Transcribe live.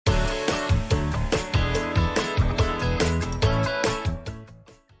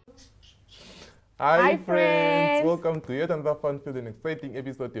Hi friends! Welcome to yet another fun-filled and exciting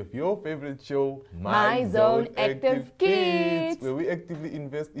episode of your favorite show, My Zone Active Kids, where we actively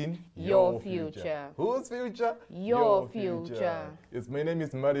invest in your future. Whose future? Your future. Yes, my name is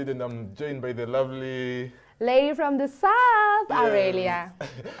Marid and I'm joined by the lovely lady from the south, Yes.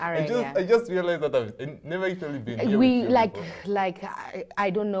 Aurelia. I just realized that I've never actually been here We with you like I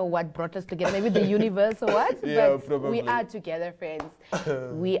don't know what brought us together. Maybe the universe or what? Yeah, but probably. we are together, friends.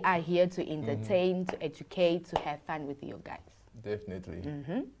 We are here to entertain, to educate, to have fun with you guys. Definitely.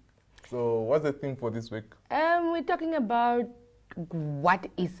 So, what's the theme for this week? We're talking about what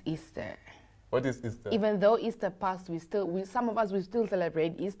is Easter. What is Easter? Even though Easter passed, some of us still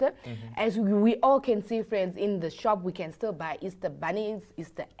celebrate Easter. As we all can see, friends, in the shop, we can still buy Easter bunnies,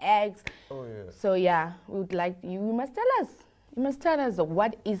 Easter eggs. Oh yeah. So yeah, we would like you must tell us. You must tell us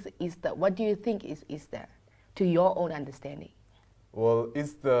what is Easter. What do you think is Easter, to your own understanding? Well,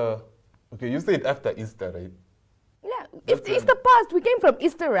 Easter. Okay, you said after Easter, right? Yeah, if Easter passed, we came from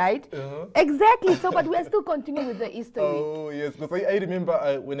Easter, right? Exactly. So, but we are still continuing with the Easter week. Oh yes, because I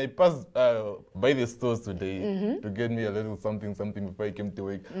remember when I passed by the stores today to get me a little something before I came to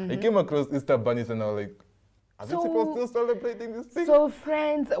work. I came across Easter bunnies and I was like, are they supposed to celebrating this thing? So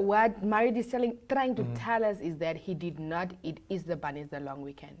friends, what Marid is trying to tell us is that he did not eat Easter bunnies the long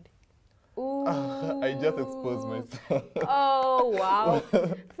weekend. Ooh. I just exposed myself. Oh wow.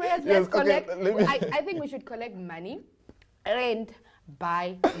 Friends, Yes, let's collect. okay, I think we should collect money and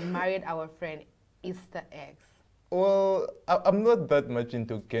buy Marid, our friend, Easter eggs. Well, I'm not that much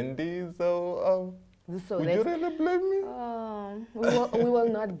into candy, so would you really blame me? We will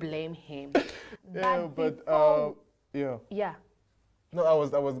not blame him. Yeah, but yeah. Yeah. No, I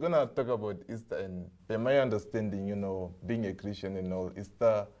was gonna talk about Easter and by my understanding, you know, being a Christian and all,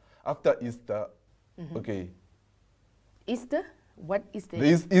 Easter. After Easter, okay. Easter? What Easter?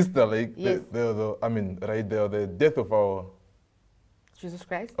 There is Easter, like yes. the death of our Jesus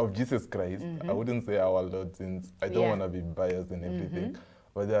Christ. Of Jesus Christ. I wouldn't say our Lord, since I don't want to be biased and everything.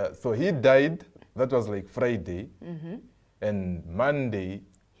 But so he died. That was like Friday, and Monday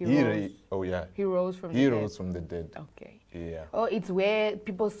he rose from the dead. Okay. Yeah. Oh, it's where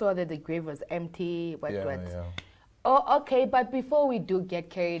people saw that the grave was empty. Yeah. Oh, okay. But before we do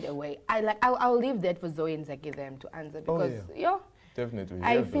get carried away, I'll leave that for Zoe and Zaki them to answer because definitely.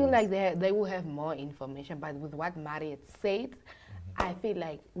 I feel like they will have more information. But with what Mariette said, I feel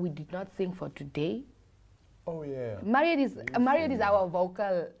like we did not sing for today. Oh yeah. Mariette is our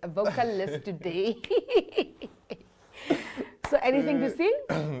vocalist today. So anything to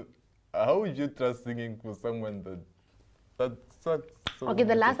sing? How would you trust singing for someone that sucks? Okay,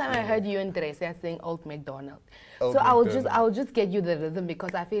 the last time I heard you and Teresa sing Old MacDonald. So I'll just get you the rhythm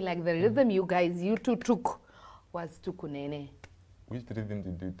because I feel like the rhythm you two took was tukunene. Which rhythm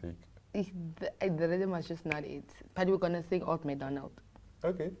did you take? The rhythm was just not it. But we're gonna sing Old MacDonald.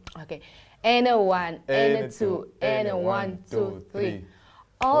 Okay. Okay. And a one, and a two, and a 1, 2, 3.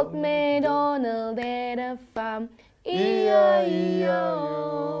 Old MacDonald had a farm, E-I-E-I-O.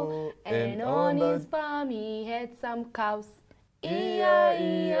 And on his farm he had some cows,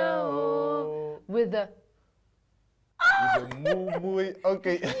 E-I-E-I-O. With the moo.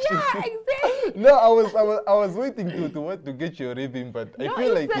 Okay. Yeah, exactly. No, I was waiting to get your rhythm, but I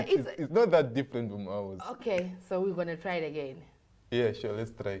feel like it's not that different from ours. Okay, so we're gonna try it again. Yeah, sure,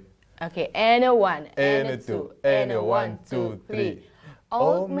 let's try. Okay, and a 1, and a 2, and a 1, 2, 3.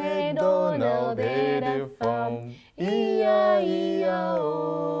 Old MacDonald had a farm, E-I-E-I-O.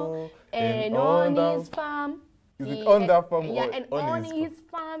 And on his farm, is it on that farm? Yeah, or and on his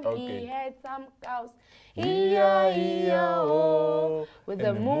farm he had some cows, E-I-E-I-O. with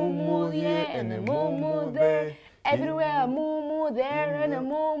a moo here and a moo there. Everywhere a moo there and a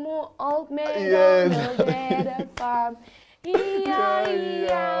moo. Old MacDonald had a farm,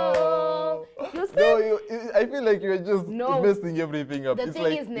 E-I-E-I-O. You said? No, I feel like you're just messing everything up. It's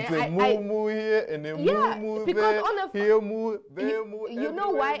like it's a moo here and a moo there, here moo, there moo. You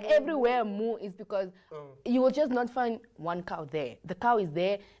know why everywhere moo is because you will just not find one cow there. The cow is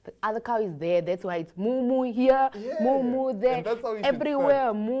there, the other cow is there. That's why it's moo here, moo there. And that's how you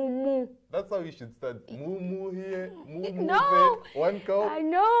everywhere moo. That's how you should start. Moo here, moo there. One cow, I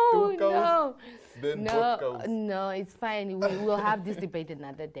know, 2 cows, then both cows. No, it's fine. We'll have this debate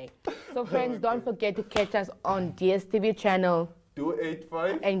another day. So friends, don't forget to catch us on DSTV channel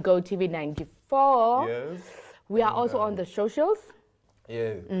 285 and GoTV 94. Yes. We are also on the socials.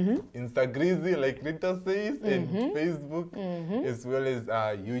 Yeah. Instagrizzy, like Rita says, and Facebook, as well as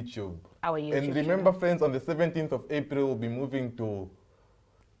YouTube. Our YouTube. And remember, friends, on the 17th of April, we'll be moving to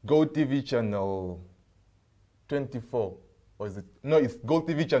GoTV channel 24. or is it? No, it's Gold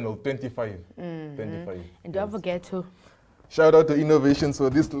TV channel 25. 25. And don't forget to shout out to Innovations for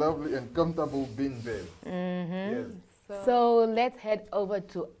this lovely and comfortable bean bed. Yes. So let's head over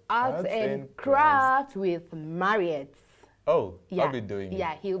to Arts and Craft with Marriott. Oh, Yeah. I'll be doing it.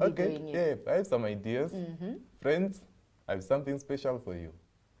 Yeah, he'll be doing it. Yeah, I have some ideas. Friends, I have something special for you.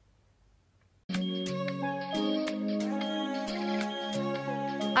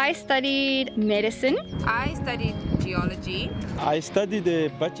 I studied medicine. I studied geology. I studied a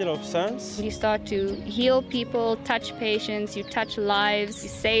Bachelor of Science. You start to heal people, touch patients, you touch lives, you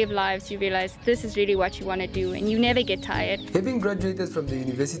save lives, you realize this is really what you want to do and you never get tired. Having graduated from the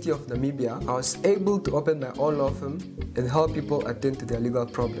University of Namibia, I was able to open my own law firm and help people attend to their legal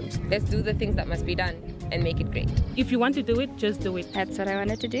problems. Let's do the things that must be done and make it great. If you want to do it, just do it. That's what I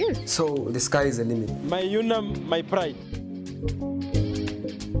wanted to do. So the sky is the limit. My Unam, my pride.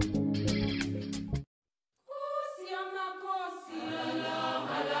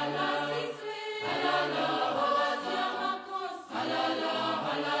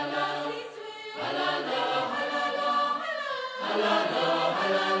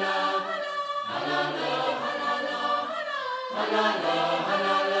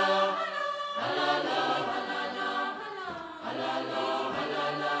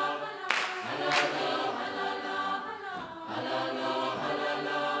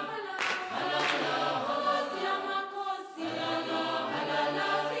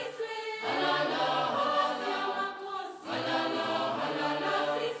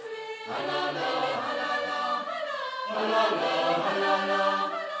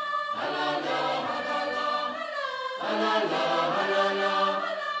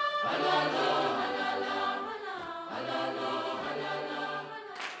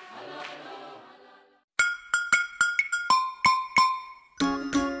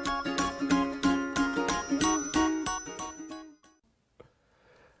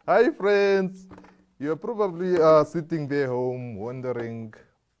 Hi friends, you're probably sitting there home wondering,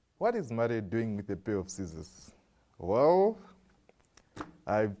 what is Mary doing with a pair of scissors? Well,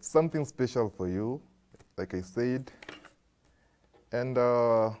 I have something special for you, like I said, and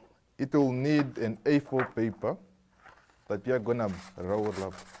it will need an A4 paper that you're gonna roll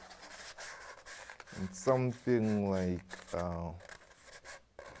up in something like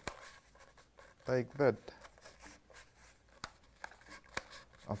that.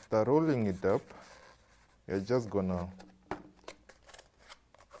 After rolling it up, you're just gonna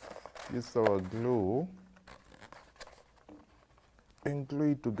use our glue and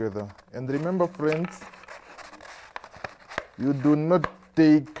glue it together. And remember friends, you do not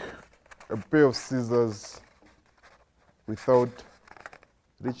take a pair of scissors without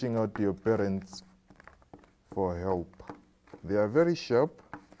reaching out to your parents for help. They are very sharp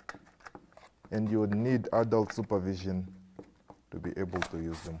and you would need adult supervision to be able to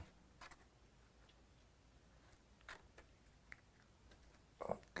use them.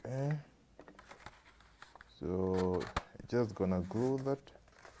 Okay, so just gonna glue that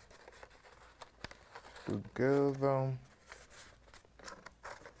together.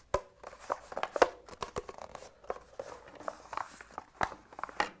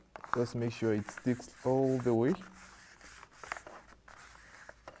 Just make sure it sticks all the way.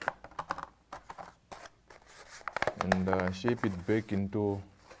 And shape it back into,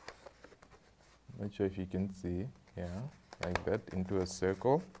 not sure if you can see, yeah, like that, into a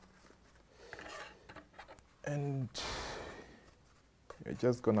circle. And we're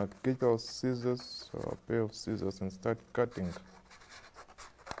just gonna get our scissors, or a pair of scissors, and start cutting.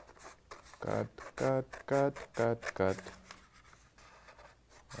 Cut, cut, cut, cut, cut.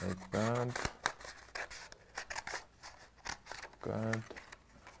 Like that. Cut.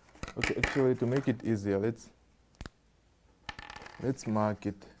 Okay, actually, to make it easier, let's mark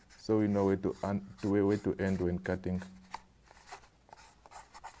it so we know where to end when cutting.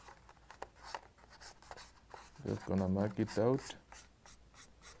 Just gonna mark it out.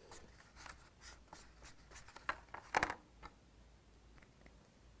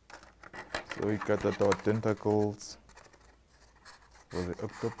 So we cut out our tentacles for the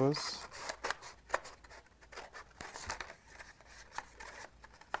octopus.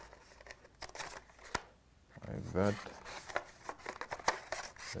 Like that.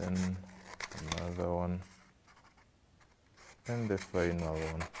 Then another one, and the final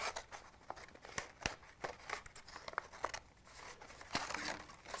one.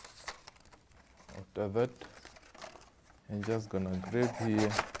 After that, I'm just gonna grab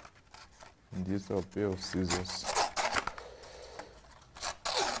here and use a pair of scissors.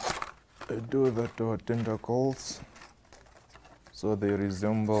 I do that to our tentacles so they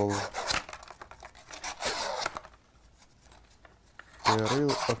resemble The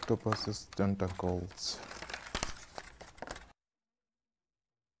real octopus's tentacles.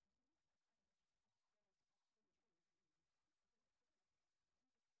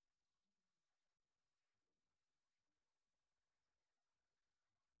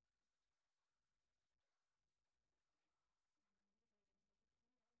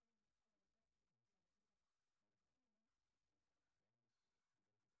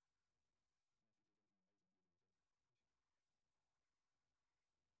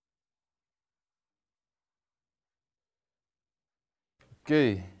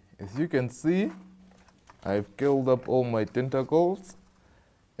 Okay, as you can see, I've curled up all my tentacles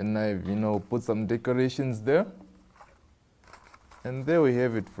and I've, put some decorations there. And there we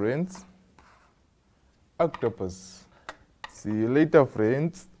have it, friends. Octopus. See you later,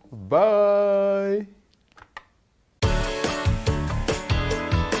 friends. Bye.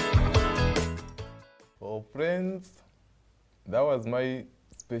 Well, friends, that was my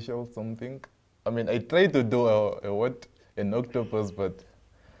special something. I mean, I tried to do an octopus, but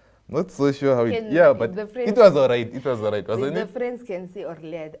not so sure how it. Yeah, but it was alright. It was alright, wasn't it? The friends can see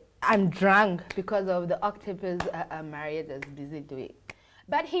Orled. I'm drunk because of the octopus Marriott is busy doing.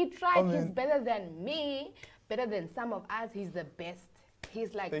 But he tried. He's better than me, better than some of us. He's the best.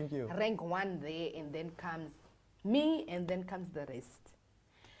 He's like rank 1 there, and then comes me, and then comes the rest.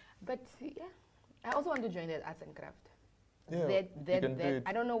 But yeah, I also want to join that arts and craft. Yeah,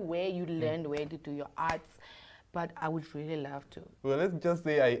 I don't know where you learned where to do your arts, but I would really love to. Well, let's just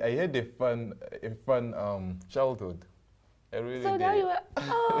say I had a fun childhood. I really so did. Now you were,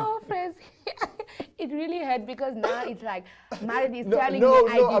 oh, friends, it really hurt because now it's like, Marriott is telling me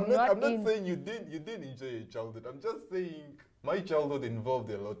I'm not saying you didn't enjoy your childhood. I'm just saying my childhood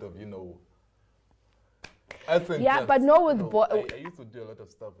involved a lot of, arts and crafts. But no, with boys. I used to do a lot of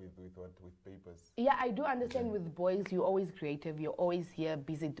stuff with papers. Yeah, I do understand with boys, you're always creative. You're always here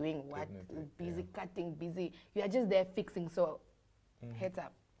busy doing what? Busy cutting, busy. You are just there fixing, so heads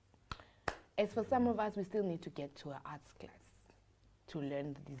up. As for some of us, we still need to get to an arts class to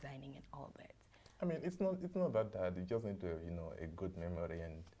learn the designing and all that. I mean, it's not that hard. You just need to have, a good memory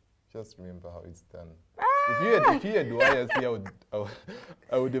and just remember how it's done. If you had wires here,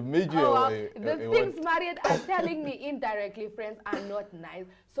 I would have made you the things Marriott are telling me indirectly, friends, are not nice.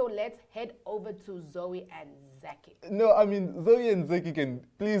 So let's head over to Zoe and Zaki. No, I mean, Zoe and Zaki can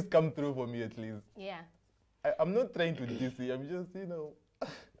please come through for me at least. Yeah. I'm not trying to diss you. I'm just,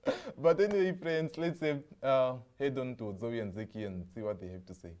 But anyway, friends, let's head on to Zoe and Zaki and see what they have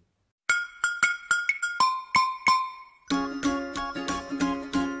to say.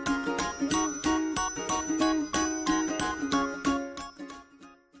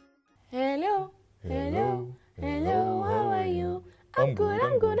 Hello, how are you? I'm good,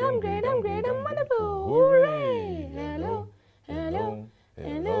 I'm great, I'm wonderful. Hooray! Hello,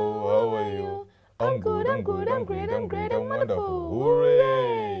 how are you? I'm good, I'm great, I'm wonderful.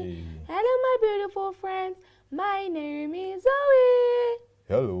 Hooray! Hello, my beautiful friends. My name is Zoe.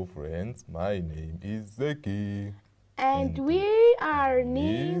 Hello, friends. My name is Zaki. And we are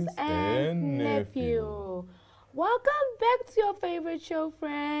niece and nephew. Welcome back to your favorite show,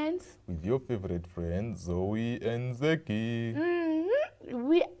 friends. With your favorite friends, Zoe and Zaki.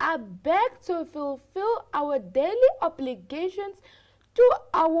 We are back to fulfill our daily obligations to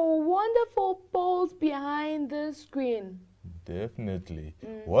our wonderful polls behind the screen. Definitely.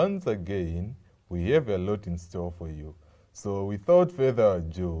 Once again, we have a lot in store for you. So without further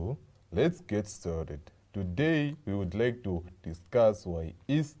ado, let's get started. Today, we would like to discuss why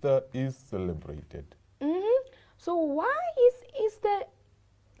Easter is celebrated. So why is Easter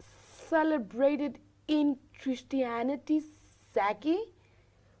celebrated in Christianity, Zaki?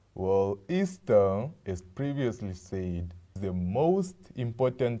 Well, Easter, as previously said, is the most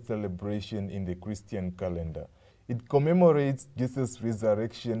important celebration in the Christian calendar. It commemorates Jesus'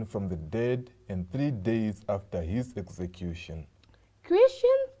 resurrection from the dead and 3 days after his execution.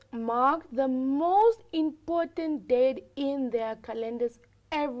 Christians mark the most important date in their calendars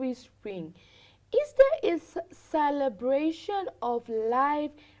every spring. Easter is a celebration of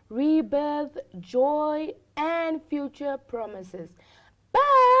life, rebirth, joy, and future promises.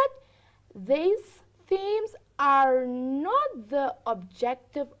 But these themes are not the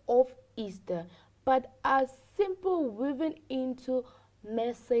objective of Easter, but are simply woven into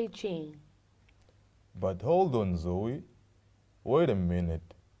messaging. But hold on, Zoe. Wait a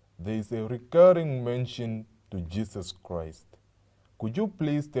minute. There is a recurring mention to Jesus Christ. Could you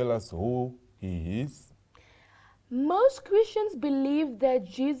please tell us who he is? Most Christians believe that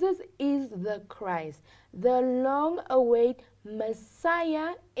Jesus is the Christ, the long-awaited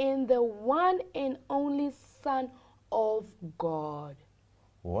Messiah and the one and only Son of God.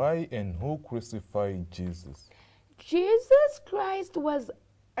 Why and who crucified Jesus? Jesus Christ was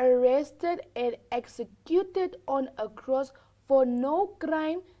arrested and executed on a cross for no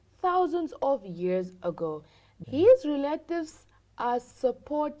crime thousands of years ago. His relatives as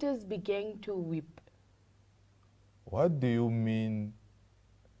supporters began to weep. What do you mean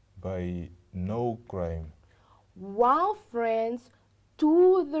by no crime? While friends,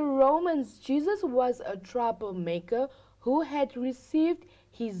 to the Romans, Jesus was a troublemaker who had received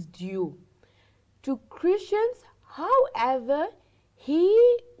his due. To Christians, however,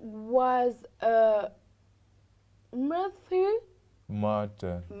 he was a martyr.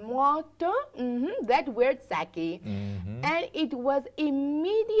 Martyr. That word, Saki. And it was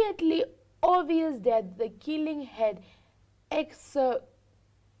immediately obvious that the killing had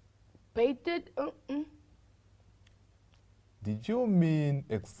exacerbated. Did you mean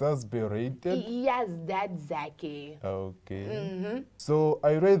exasperated? Yes, that's Zaki. Okay. So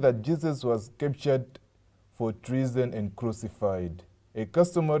I read that Jesus was captured for treason and crucified, a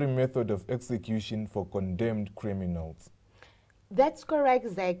customary method of execution for condemned criminals. That's correct,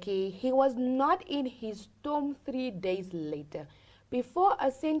 Zaki. He was not in his tomb 3 days later. Before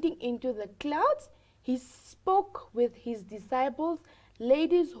ascending into the clouds, he spoke with his disciples,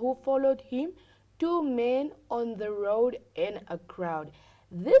 ladies who followed him, 2 men on the road, and a crowd.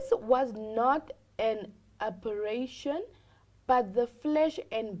 This was not an apparition, but the flesh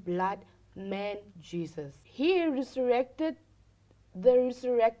and blood man Jesus. He resurrected the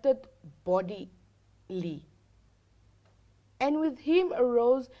resurrected bodily. And with him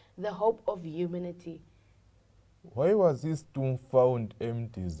arose the hope of humanity. Why was his tomb found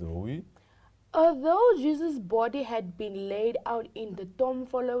empty, Zoe? Although Jesus' body had been laid out in the tomb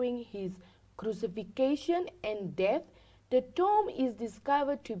following his crucifixion and death, the tomb is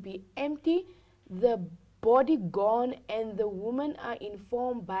discovered to be empty, the body gone, and the women are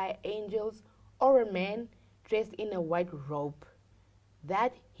informed by angels or a man dressed in a white robe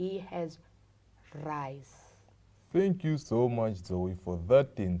that he has risen. Thank you so much, Zoe, for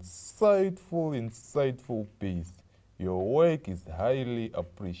that insightful piece. Your work is highly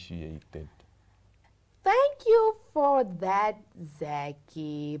appreciated. Thank you for that,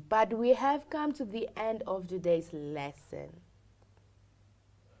 Zaki. But we have come to the end of today's lesson.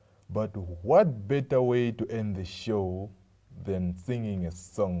 But what better way to end the show than singing a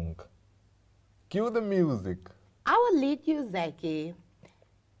song? Cue the music. I will lead you, Zaki.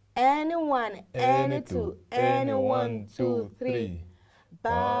 Anyone, any two, any 1, 2, 3.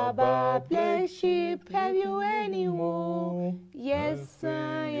 Baba, bless sheep, have you any more? Yes,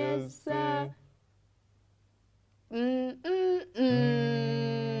 sir, yes, sir.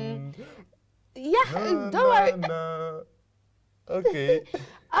 Yeah, don't worry. Okay.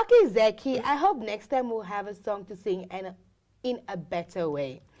 Okay, Zaki, I hope next time we'll have a song to sing and in a better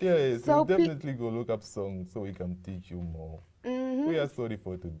way. Yes, So we'll definitely go look up songs so we can teach you more. We are sorry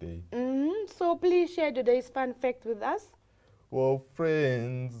for today. So please share today's fun fact with us. Well,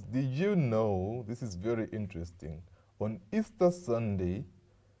 friends, did you know, this is very interesting, on Easter Sunday,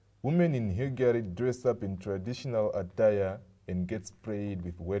 women in Hungary dress up in traditional attire and get sprayed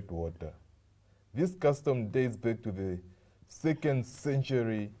with wet water. This custom dates back to the 2nd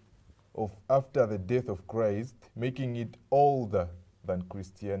century of after the death of Christ, making it older than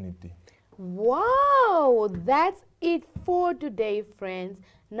Christianity. Wow, that's it for today, friends.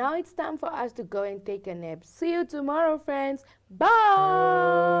 Now it's time for us to go and take a nap. See you tomorrow, friends.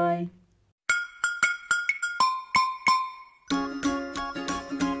 Bye.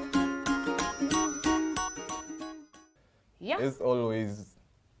 Yeah. As always,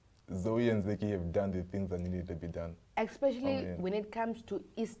 Zoe and Zeki have done the things that needed to be done. Especially when it comes to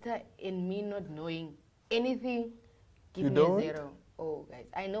Easter and me not knowing anything, give You me don't? a 0. Oh, guys,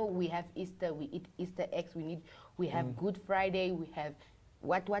 I know we have Easter, we eat Easter eggs, we have Good Friday, we have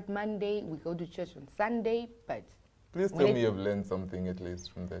what Monday, we go to church on Sunday, but... Please tell me you've learned something at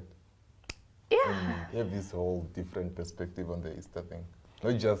least from that. Yeah. And you have this whole different perspective on the Easter thing.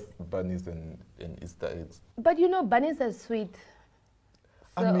 Not just bunnies and Easter eggs. But you know, bunnies are sweet.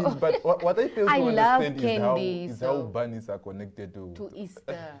 So I mean, but what I fail to I love understand candy, is how bunnies are connected to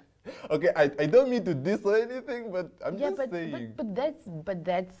Easter. Okay, I don't mean to diss or anything, but I'm Yeah, just saying. but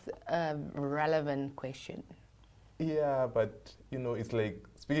that's a relevant question. Yeah, but you know, it's like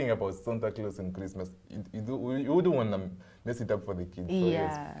speaking about Santa Claus and Christmas. You wouldn't want to mess it up for the kids. So Yeah.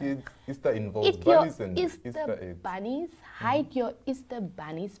 yes, kids, Easter involves Eat your bunnies and Easter eggs. bunnies, hide your Easter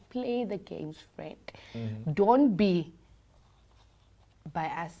bunnies, play the games, friend. Don't be by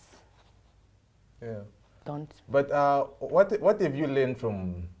us. Yeah. Don't. But what have you learned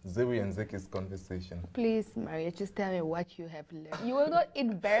from Zoe and Zeki's conversation? Please, Maria, just tell me what you have learned. You will not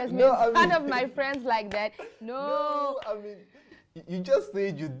embarrass me No, in I front mean- of my friends like that. No. I mean, you just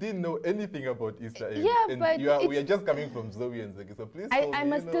said you didn't know anything about Easter egg. Yeah, and but we are just coming from Zoe and Zeki, so please I tell me,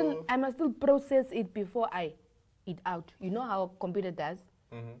 must still process it before I eat out. You know how a computer does?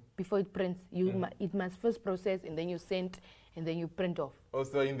 Before it prints, it must first process and then you send and then you print off.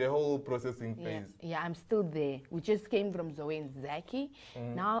 Also, in the whole processing phase. Yeah, I'm still there. We just came from Zoe and Zaki.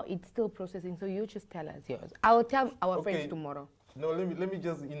 Now it's still processing, so you just tell us yours. I will tell our friends tomorrow. No, let me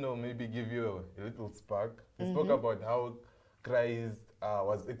just, maybe give you a little spark. We spoke about how Christ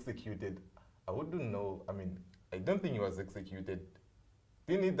was executed. I wouldn't know. I mean, I don't think he was executed.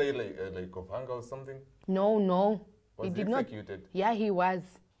 Didn't he die like of hunger or something? No. Was he he did executed? Not. Yeah, he was.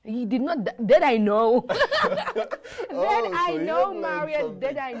 He did not. That I know. That I know, Maria.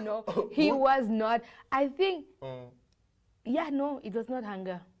 That I know. He was not. I think. Yeah, no, it was not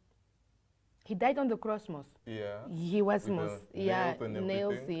hunger. He died on the cross, Mos. Yeah. He was Mos. Yeah,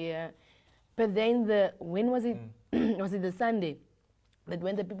 nails. Yeah. But then when was it? Was it the Sunday? That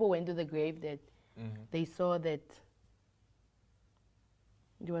when the people went to the grave, that they saw that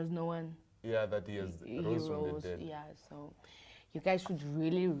there was no one. Yeah, that he rose from the dead. Yeah, so you guys should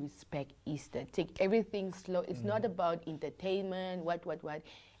really respect Easter. Take everything slow. It's not about entertainment, what.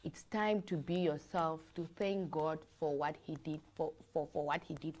 It's time to be yourself, to thank God for what he did for what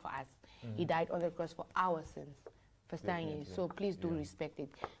he did for us. He died on the cross for our sins. So please do respect it.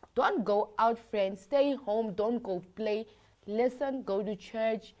 Don't go out, friends. Stay home. Don't go play. Listen, go to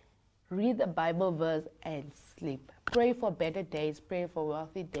church, read the Bible verse, and sleep. Pray for better days. Pray for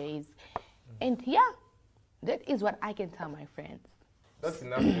wealthy days. And yeah, that is what I can tell my friends. That's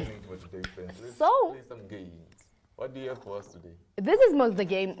enough learning for today, friends. Let's So- play some games. What do you have for us today? This is most the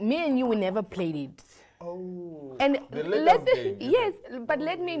game. Me and you, we never played it. Oh, And the latest game. yes, but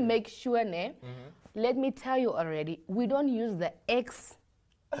let me make sure, let me tell you already, we don't use the X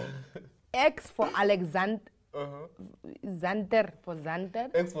for Alexander, Xanter for Xanter.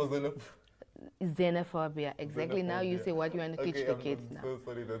 X for Xenophobia. Exactly. Now you say what you want to teach the kids I'm now. so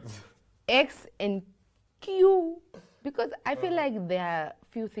sorry. That's X and Q, because I feel like there are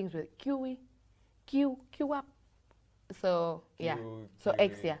few things with Q up. So yeah, so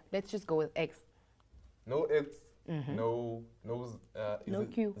X, Q. yeah. Let's just go with X. no X, no No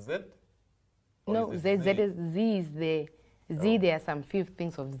it Q. Z? Or No, is Z it is there. Z, there are some few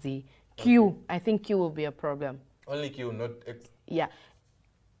things of Z. Q, I think Q will be a problem. Only Q, not X. Yeah.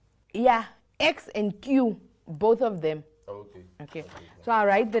 Yeah, X and Q, both of them. Oh, okay. Okay. So I'll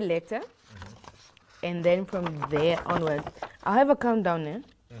write the letter, and then from there onwards, I'll have a countdown, eh?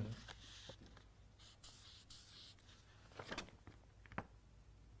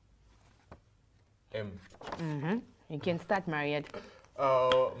 M. You can start, Mariette.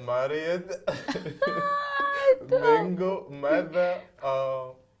 Married. Mango, mother,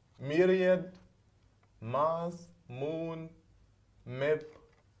 myriad, Mars, moon, map,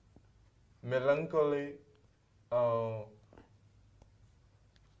 melancholy,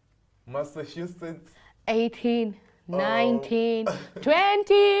 Massachusetts. 18, 19,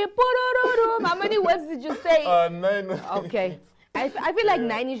 20. How many words did you say? 9. Okay. I feel like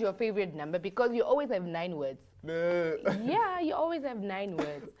 9 is your favorite number because you always have 9 words. Yeah, you always have 9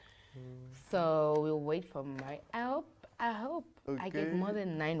 words. So we'll wait for my. I hope I get more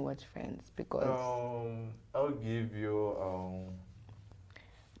than 9 words, friends, because I'll give you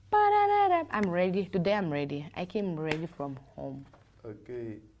I'm ready. Today I'm ready. I came ready from home.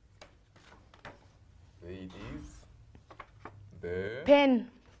 okay. There it is. There. Pen,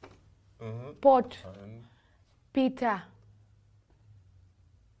 pot, And Peter,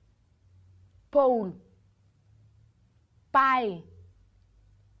 pole, pie,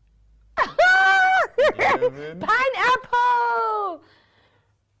 11, pineapple,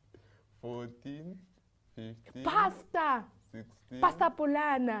 14, 15, pasta, 16, pasta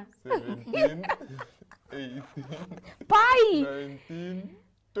polana, 17, 18, pie, 19,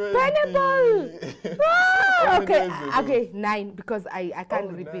 20. pineapple. How many Okay, times is it? okay, 9 because I can't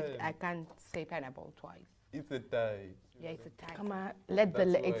Oh, repeat. 9. I can't say pineapple twice. It's a tie. Yeah, it's a tie. Come on, let the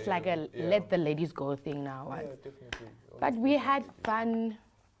That's it's why, like a yeah. let the ladies go thing now. Yeah, once. definitely. But we had fun.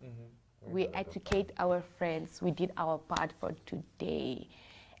 We educate our friends. We did our part for today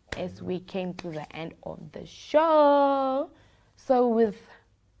as we came to the end of the show. So with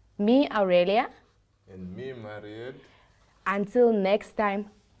me, Aurelia, And me, Mariette. until next time,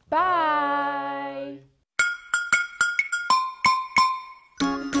 bye.